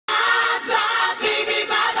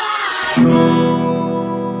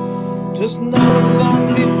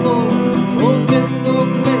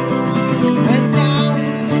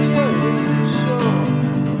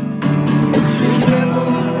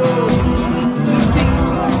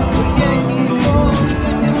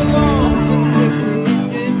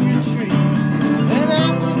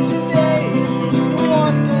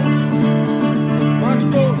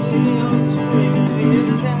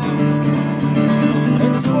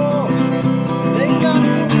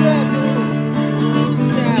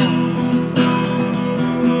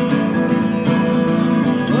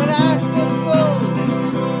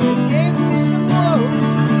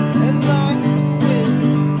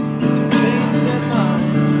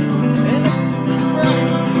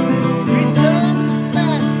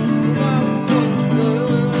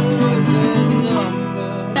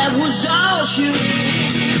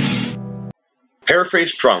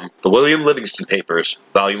paraphrased from the William Livingston Papers,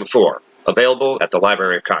 Volume 4, available at the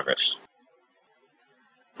Library of Congress.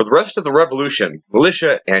 For the rest of the Revolution,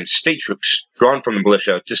 militia and state troops drawn from the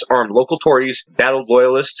militia disarmed local Tories, battled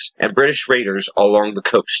Loyalists, and British raiders along the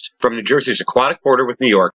coast, from New Jersey's aquatic border with New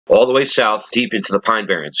York all the way south deep into the Pine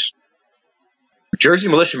Barrens. New Jersey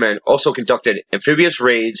militiamen also conducted amphibious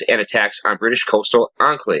raids and attacks on British coastal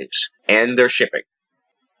enclaves and their shipping.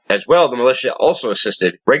 As well, the militia also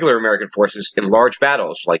assisted regular American forces in large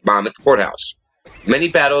battles like Monmouth Courthouse. Many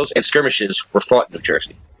battles and skirmishes were fought in New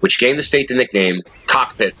Jersey, which gained the state the nickname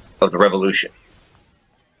Cockpit of the Revolution.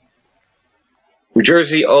 New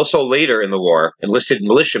Jersey also later in the war enlisted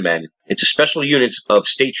militiamen into special units of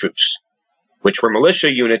state troops, which were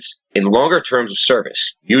militia units in longer terms of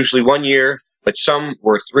service, usually 1 year, but some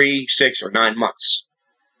were 3, 6, or 9 months.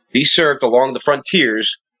 These served along the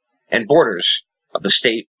frontiers and borders of the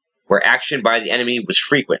state where action by the enemy was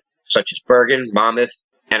frequent, such as Bergen, Monmouth,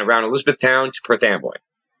 and around Elizabethtown to Perth Amboy.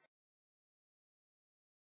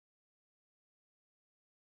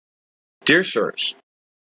 Dear sirs,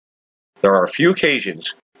 there are a few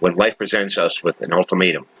occasions when life presents us with an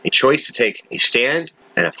ultimatum, a choice to take a stand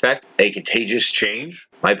and effect a contagious change.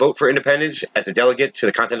 My vote for independence as a delegate to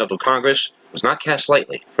the Continental Congress was not cast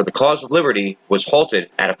lightly, for the cause of liberty was halted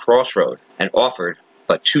at a crossroad and offered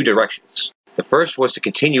but 2 directions. The first was to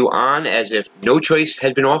continue on as if no choice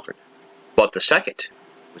had been offered, but the second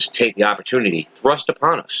was to take the opportunity thrust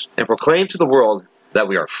upon us and proclaim to the world that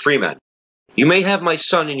we are free men. You may have my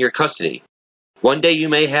son in your custody. One day you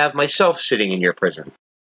may have myself sitting in your prison.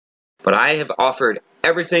 But I have offered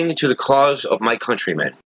everything to the cause of my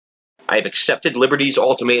countrymen. I have accepted liberty's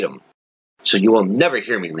ultimatum, so you will never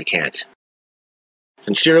hear me recant.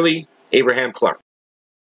 Sincerely, Abraham Clark.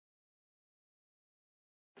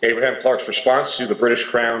 Abraham Clark's response to the British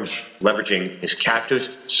Crown's leveraging his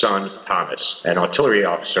captive son, Thomas, an artillery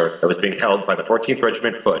officer that was being held by the 14th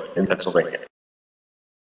Regiment Foot in Pennsylvania.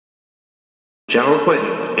 General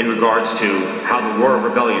Clinton, in regards to how the War of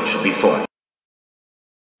Rebellion should be fought.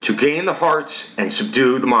 To gain the hearts and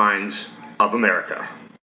subdue the minds of America.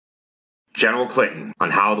 General Clinton, on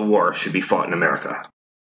how the war should be fought in America.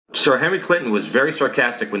 Sir Henry Clinton was very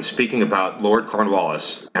sarcastic when speaking about Lord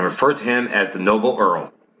Cornwallis and referred to him as the noble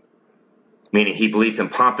Earl, meaning he believed him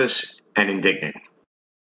pompous and indignant.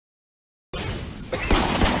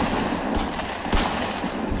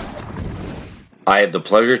 I have the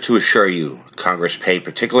pleasure to assure you, Congress paid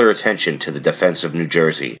particular attention to the defense of New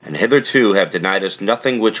Jersey, and hitherto have denied us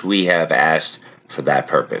nothing which we have asked for that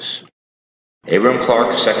purpose. Abraham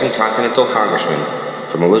Clark, 2nd Continental Congressman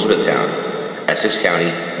from Elizabethtown, Essex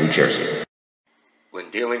County, New Jersey. When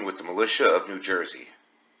dealing with the militia of New Jersey,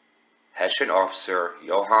 Hessian officer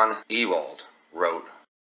Johann Ewald wrote,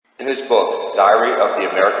 in his book, Diary of the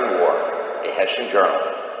American War, a Hessian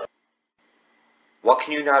Journal, what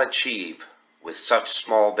can you not achieve with such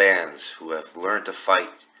small bands who have learned to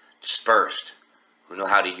fight, dispersed, who know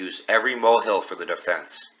how to use every molehill for the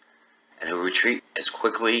defense, and who retreat as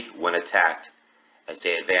quickly when attacked as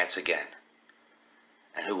they advance again,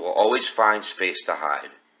 and who will always find space to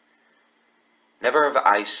hide. Never have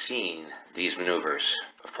I seen these maneuvers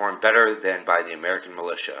performed better than by the American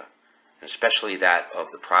militia, and especially that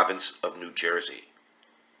of the province of New Jersey.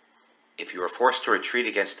 If you are forced to retreat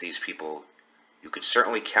against these people, you could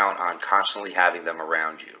certainly count on constantly having them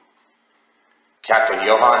around you. Captain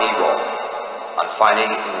Johann Ewald, on Finding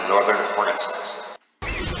in the Northern Hornet's Nest.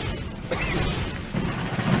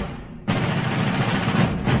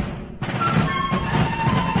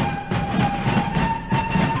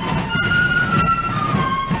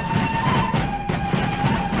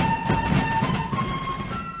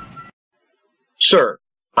 Sir,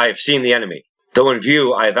 I have seen the enemy. Though in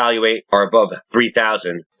view I evaluate are above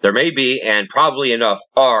 3,000, there may be, and probably enough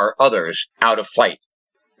are, others out of fight.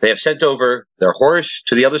 They have sent over their horse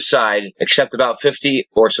to the other side, except about 50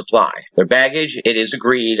 or supply. Their baggage, it is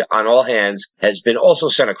agreed on all hands, has been also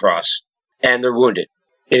sent across, and they're wounded.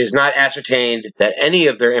 It is not ascertained that any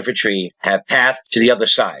of their infantry have passed to the other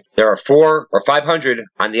side. There are 400 or 500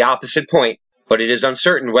 on the opposite point, but it is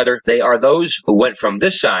uncertain whether they are those who went from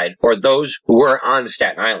this side or those who were on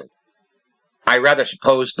Staten Island. I rather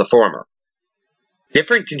suppose the former.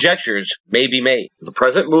 Different conjectures may be made. The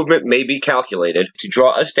present movement may be calculated to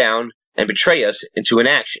draw us down and betray us into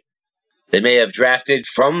inaction. They may have drafted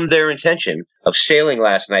from their intention of sailing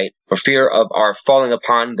last night for fear of our falling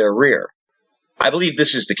upon their rear. I believe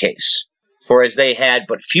this is the case, for as they had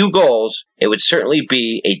but few goals, it would certainly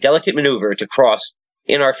be a delicate maneuver to cross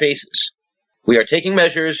in our faces. We are taking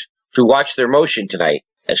measures to watch their motion tonight,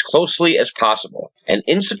 as closely as possible, and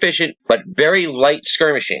insufficient but very light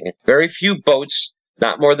skirmishing, very few boats,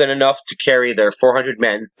 not more than enough to carry their 400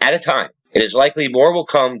 men at a time. It is likely more will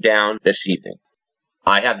come down this evening.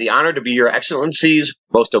 I have the honor to be your Excellency's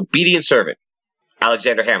most obedient servant,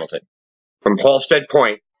 Alexander Hamilton, from Halstead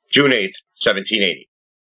Point, June 8th, 1780.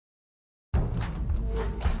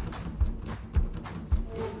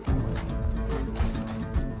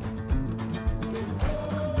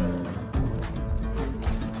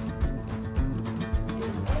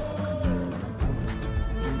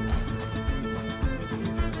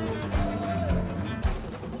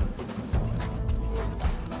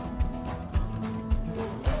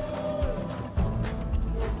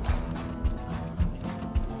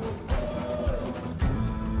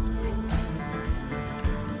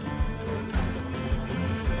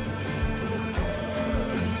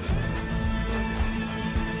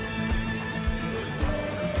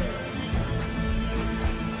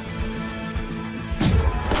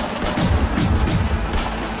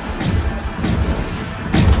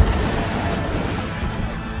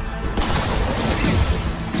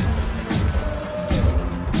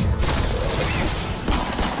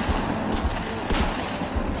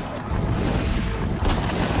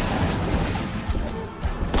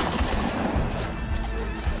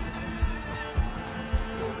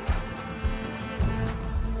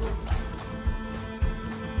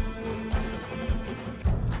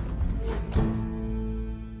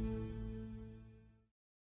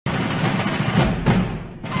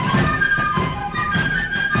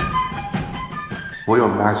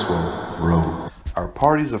 William Maxwell wrote, "Our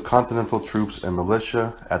parties of Continental troops and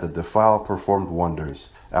militia at the defile performed wonders.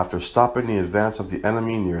 After stopping the advance of the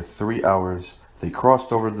enemy near 3 hours, they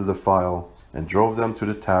crossed over the defile and drove them to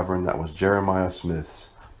the tavern that was Jeremiah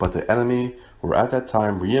Smith's. But the enemy were at that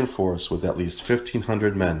time reinforced with at least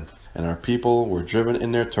 1,500 men, and our people were driven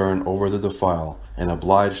in their turn over the defile and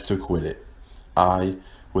obliged to quit it. I,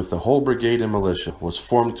 with the whole brigade and militia, was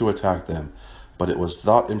formed to attack them, but it was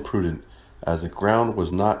thought imprudent, as the ground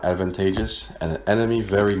was not advantageous and the enemy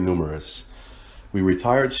very numerous. We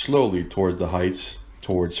retired slowly toward the heights,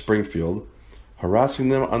 toward Springfield, harassing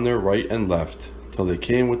them on their right and left, till they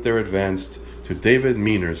came with their advance to David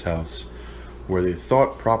Meaner's house, where they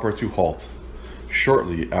thought proper to halt.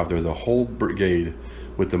 Shortly after, the whole brigade,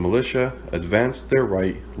 with the militia, advanced their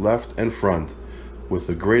right, left, and front with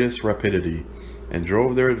the greatest rapidity, and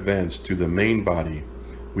drove their advance to the main body.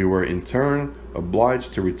 We were in turn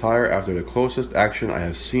obliged to retire after the closest action I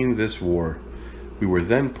have seen this war. We were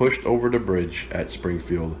then pushed over the bridge at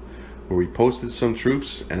Springfield, where we posted some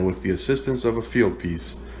troops, and with the assistance of a field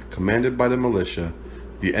piece, commanded by the militia,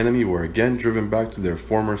 the enemy were again driven back to their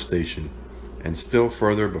former station, and still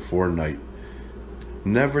further before night.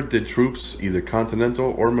 Never did troops, either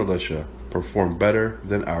Continental or militia, perform better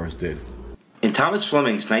than ours did." In Thomas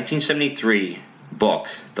Fleming's 1973 book,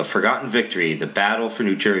 The Forgotten Victory, The Battle for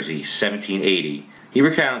New Jersey, 1780, he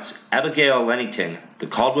recounts Abigail Lennington, the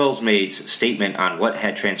Caldwell's maid's statement on what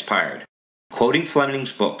had transpired. Quoting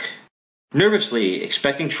Fleming's book, "Nervously,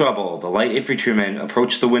 expecting trouble, the light infantryman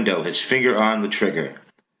approached the window, his finger on the trigger.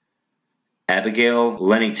 Abigail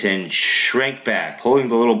Lennington shrank back, pulling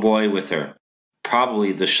the little boy with her.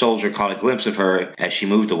 Probably the soldier caught a glimpse of her as she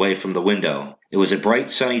moved away from the window. It was a bright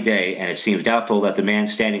sunny day, and it seemed doubtful that the man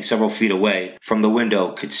standing several feet away from the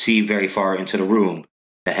window could see very far into the room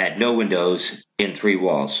that had no windows in 3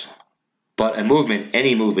 walls. But a movement,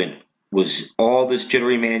 any movement, was all this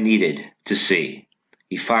jittery man needed to see.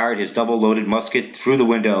 He fired his double-loaded musket through the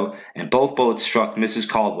window, and both bullets struck Mrs.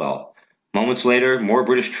 Caldwell. Moments later, more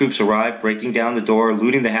British troops arrived, breaking down the door,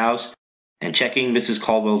 looting the house, and checking Mrs.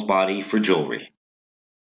 Caldwell's body for jewelry."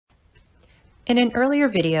 In an earlier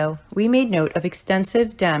video, we made note of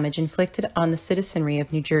extensive damage inflicted on the citizenry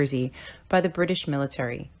of New Jersey by the British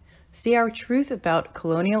military. See our Truth About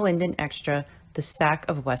Colonial Linden Extra, The Sack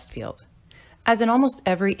of Westfield. As in almost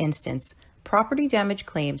every instance, property damage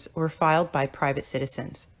claims were filed by private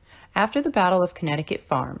citizens. After the Battle of Connecticut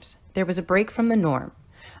Farms, there was a break from the norm.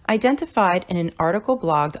 Identified in an article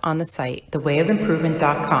blogged on the site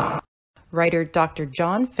thewayofimprovement.com, writer Dr.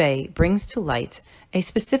 John Fay brings to light a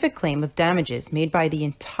specific claim of damages made by the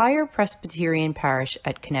entire Presbyterian parish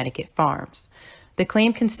at Connecticut Farms. The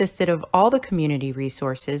claim consisted of all the community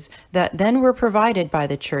resources that then were provided by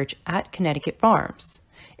the church at Connecticut Farms.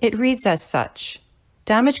 It reads as such: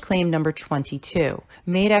 Damage claim number 22,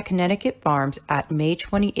 made at Connecticut Farms at May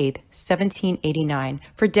 28, 1789,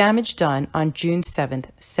 for damage done on June 7,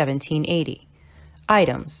 1780.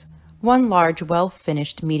 Items: 1 large,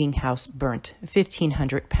 well-finished meeting house burnt,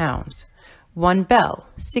 1,500 pounds. 1 bell,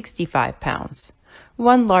 65 pounds.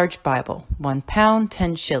 1 large Bible, £1,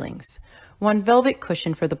 10 shillings. 1 velvet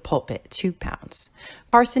cushion for the pulpit, £2.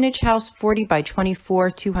 Parsonage house, 40 by 24,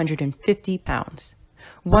 £250.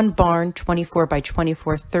 1 barn, 24 by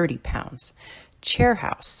 24, £30. Chair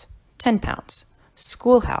house, £10.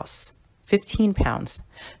 Schoolhouse, £15.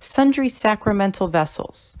 Sundry sacramental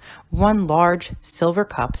vessels, 1 large silver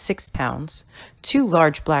cup, £6. 2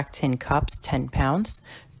 large black tin cups, £10.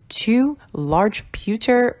 2 large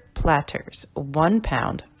pewter platters,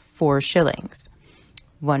 £1, 4 shillings.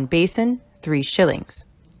 1 basin, 3 shillings.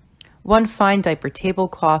 1 fine diaper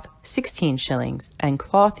tablecloth, 16 shillings, and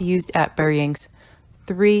cloth used at buryings,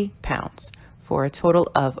 £3, for a total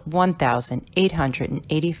of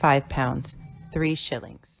 £1,885, 3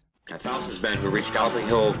 shillings. Now, thousands of men who reached Galloping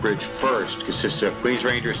Hill Bridge first consisted of Queens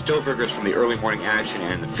Rangers, still vigorous from the early morning action,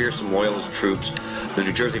 and the fearsome Loyalist troops, the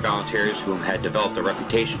New Jersey Volunteers, whom had developed a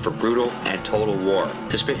reputation for brutal and total war.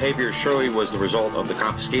 This behavior surely was the result of the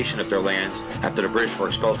confiscation of their lands after the British were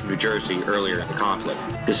expelled from New Jersey earlier in the conflict.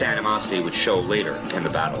 This animosity would show later in the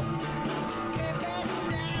battle.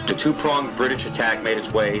 The two-pronged British attack made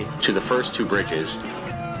its way to the first 2 bridges,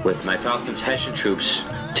 with Knyphausen's Hessian troops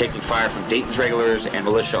taking fire from Dayton's regulars and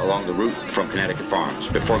militia along the route from Connecticut Farms,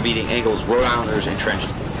 before meeting Engel's Rhode Islanders entrenched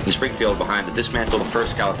in Springfield behind the dismantled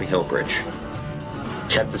first Galloping Hill Bridge.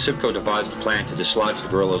 Captain Simcoe devised a plan to dislodge the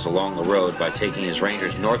guerrillas along the road by taking his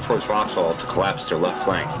Rangers north towards Vauxhall to collapse their left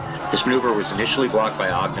flank. This maneuver was initially blocked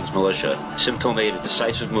by Ogden's militia. Simcoe made a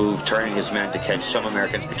decisive move, turning his men to catch some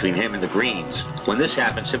Americans between him and the Greens. When this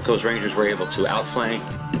happened, Simcoe's Rangers were able to outflank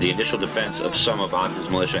the initial defense of some of Ogden's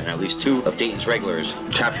militia and at least 2 of Dayton's regulars,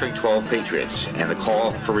 capturing 12 Patriots, and the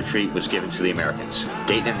call for retreat was given to the Americans.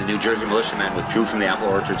 Dayton and the New Jersey militiamen withdrew from the apple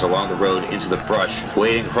orchards along the road into the brush,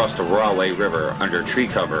 wading across the Rahway River under tree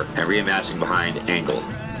cover and reamassing behind Engel.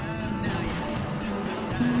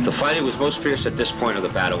 The fighting was most fierce at this point of the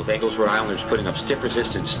battle, with Engel's Rhode Islanders putting up stiff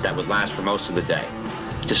resistance that would last for most of the day.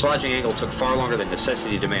 Dislodging Engel took far longer than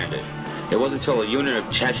necessity demanded. It wasn't until a unit of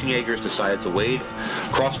Hessian Jägers decided to wade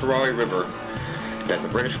across the Rahway River that the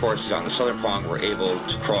British forces on the southern prong were able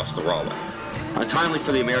to cross the Rahway. Untimely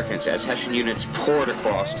for the Americans, as Hessian units poured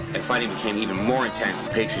across and fighting became even more intense, the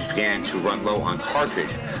Patriots began to run low on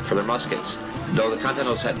cartridge for their muskets. Though the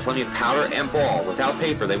Continentals had plenty of powder and ball, without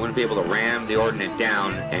paper they wouldn't be able to ram the ordnance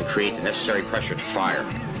down and create the necessary pressure to fire.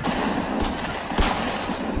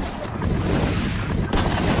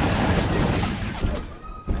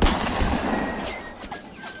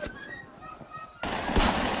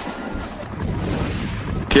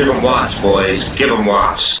 Give 'em Watts, boys. Give 'em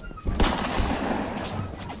Watts.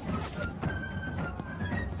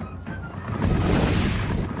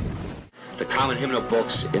 The common hymnal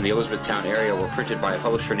books in the Elizabethtown area were printed by a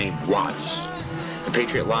publisher named Watts. The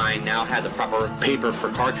Patriot line now had the proper paper for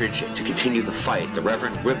cartridge to continue the fight. The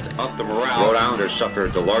Reverend whipped up the morale. Rhode Islanders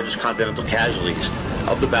suffered the largest Continental casualties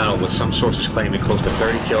of the battle, with some sources claiming close to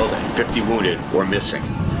 30 killed and 50 wounded or missing.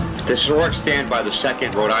 This heroic stand by the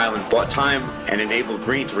 2nd Rhode Island bought time and enabled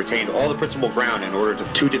Greene to retain all the principal ground in order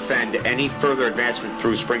to defend any further advancement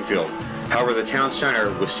through Springfield. However, the town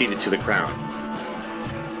center was ceded to the Crown.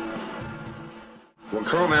 When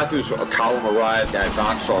Colonel Matthews' column arrived at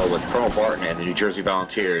Vauxhall with Colonel Barton and the New Jersey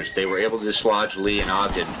Volunteers, they were able to dislodge Lee and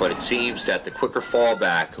Ogden, but it seems that the quicker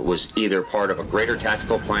fallback was either part of a greater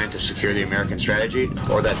tactical plan to secure the American strategy,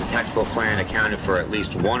 or that the tactical plan accounted for at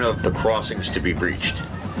least one of the crossings to be breached.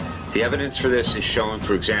 The evidence for this is shown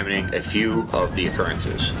through examining a few of the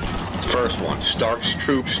occurrences. First one, Stark's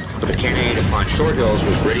troops with a cannonade upon Short Hills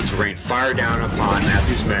was ready to rain fire down upon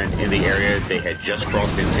Matthews' men in the area they had just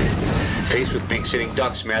crossed into. Faced with being sitting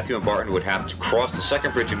ducks, Matthew and Barton would have to cross the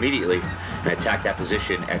second bridge immediately and attack that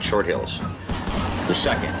position at Short Hills. The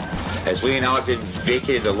second, as Lee and Ogden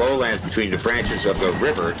vacated the lowlands between the branches of the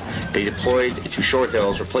river, they deployed to Short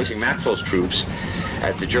Hills, replacing Maxwell's troops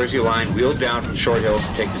as the Jersey line wheeled down from Short Hills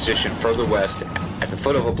to take position further west at the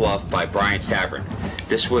foot of a bluff by Bryant's Tavern.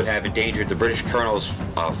 This would have endangered the British colonel's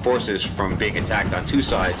forces from being attacked on 2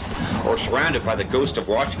 sides or surrounded by the ghost of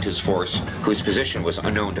Washington's force, whose position was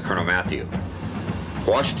unknown to Colonel Matthew.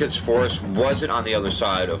 Washington's force wasn't on the other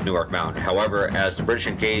side of Newark Mountain. However, as the British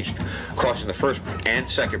engaged crossing the first and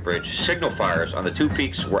second bridge, signal fires on the 2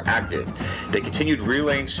 peaks were active. They continued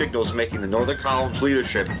relaying signals, making the Northern Column's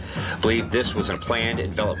leadership believe this was a planned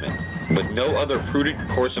envelopment. With no other prudent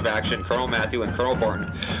course of action, Colonel Matthew and Colonel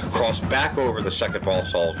Barton crossed back over the second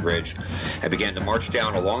Vauxhall Bridge and began to march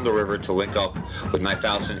down along the river to link up with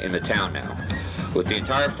Knyphausen in the town now. With the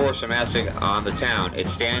entire force amassing on the town, it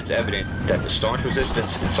stands evident that the staunch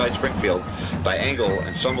resistance inside Springfield by Engel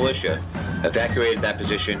and some militia evacuated that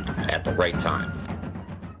position at the right time.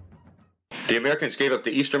 The Americans gave up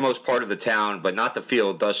the easternmost part of the town, but not the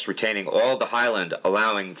field, thus retaining all of the highland,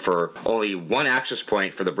 allowing for only one access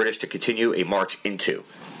point for the British to continue a march into.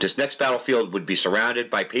 This next battlefield would be surrounded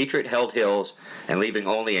by Patriot-held hills and leaving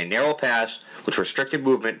only a narrow pass which restricted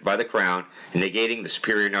movement by the Crown and negating the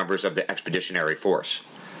superior numbers of the expeditionary force.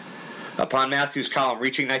 Upon Matthew's column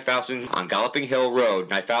reaching Knyphausen on Galloping Hill Road,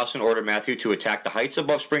 Knyphausen ordered Matthew to attack the heights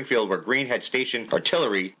above Springfield where Greene had stationed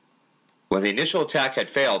artillery. When the initial attack had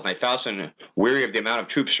failed, Knyphausen, weary of the amount of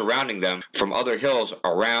troops surrounding them from other hills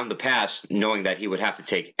around the pass, knowing that he would have to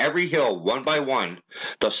take every hill one by one,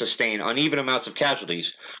 thus sustain uneven amounts of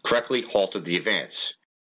casualties, correctly halted the advance.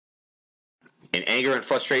 In anger and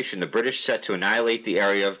frustration, the British set to annihilate the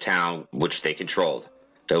area of town which they controlled.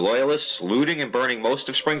 The Loyalists looting and burning most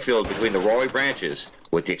of Springfield between the Roy branches,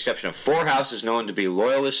 with the exception of 4 houses known to be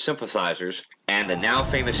Loyalist sympathizers, and the now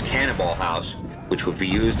famous Cannonball House, which would be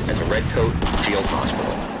used as a Redcoat field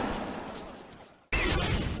hospital.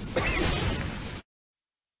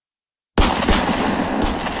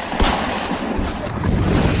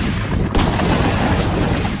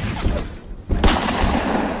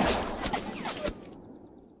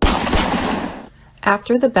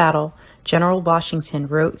 After the battle, General Washington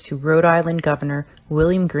wrote to Rhode Island Governor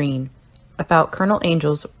William Greene about Colonel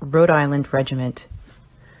Angel's Rhode Island Regiment.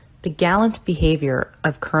 The gallant behavior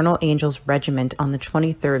of Colonel Angel's regiment on the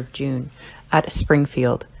 23rd of June at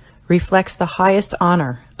Springfield reflects the highest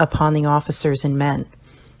honor upon the officers and men.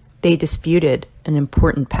 They disputed an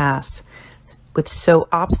important pass with so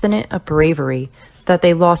obstinate a bravery that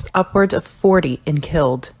they lost upwards of 40 in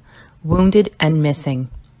killed, wounded, and missing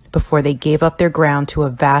before they gave up their ground to a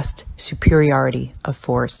vast superiority of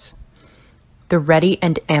force. The ready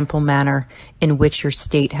and ample manner in which your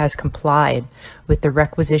state has complied with the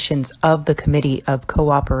requisitions of the Committee of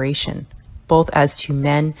Cooperation, both as to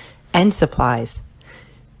men and supplies,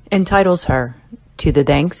 entitles her to the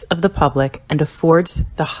thanks of the public and affords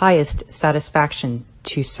the highest satisfaction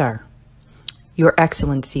to Sir, Your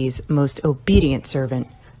Excellency's most obedient servant,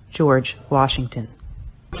 George Washington.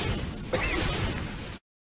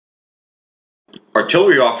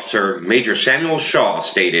 Artillery officer Major Samuel Shaw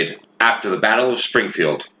stated after the Battle of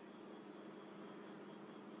Springfield,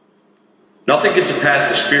 "Nothing can surpass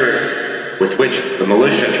the spirit with which the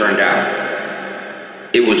militia turned out.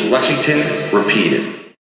 It was Lexington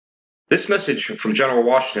repeated." This message from General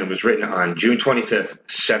Washington was written on June 25th,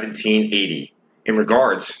 1780, in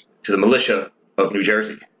regards to the militia of New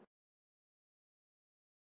Jersey.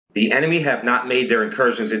 "The enemy have not made their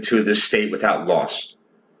incursions into this state without loss.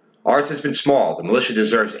 Ours has been small. The militia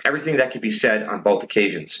deserves everything that could be said on both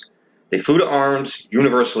occasions. They flew to arms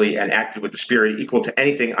universally and acted with a spirit equal to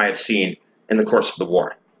anything I have seen in the course of the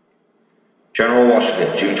war." General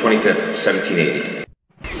Washington, June 25th, 1780.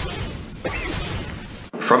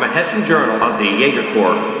 From a Hessian journal of the Jaeger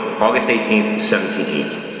Corps, August 18th,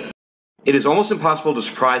 1780. "It is almost impossible to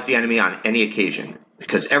surprise the enemy on any occasion,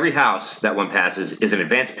 because every house that one passes is an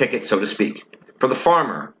advance picket, so to speak. For the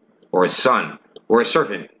farmer, or his son, or his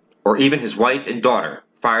servant, or even his wife and daughter,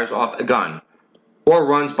 fires off a gun, or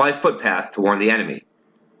runs by footpath to warn the enemy."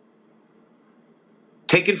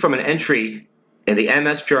 Taken from an entry in the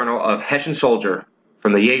MS Journal of Hessian Soldier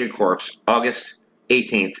from the Jaeger Corps, August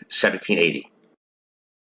 18th, 1780.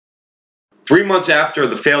 3 months after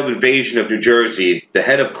the failed invasion of New Jersey, the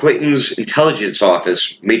head of Clinton's intelligence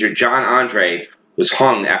office, Major John Andre, was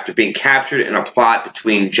hung after being captured in a plot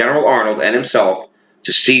between General Arnold and himself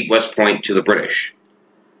to cede West Point to the British.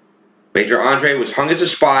 Major Andre was hung as a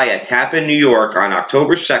spy at Tappan, New York on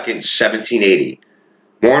October 2nd, 1780.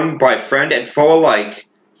 Mourned by friend and foe alike,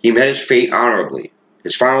 he met his fate honorably.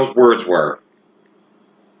 His final words were,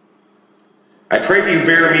 "I pray you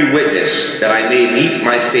bear me witness that I may meet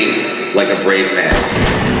my fate like a brave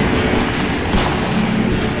man."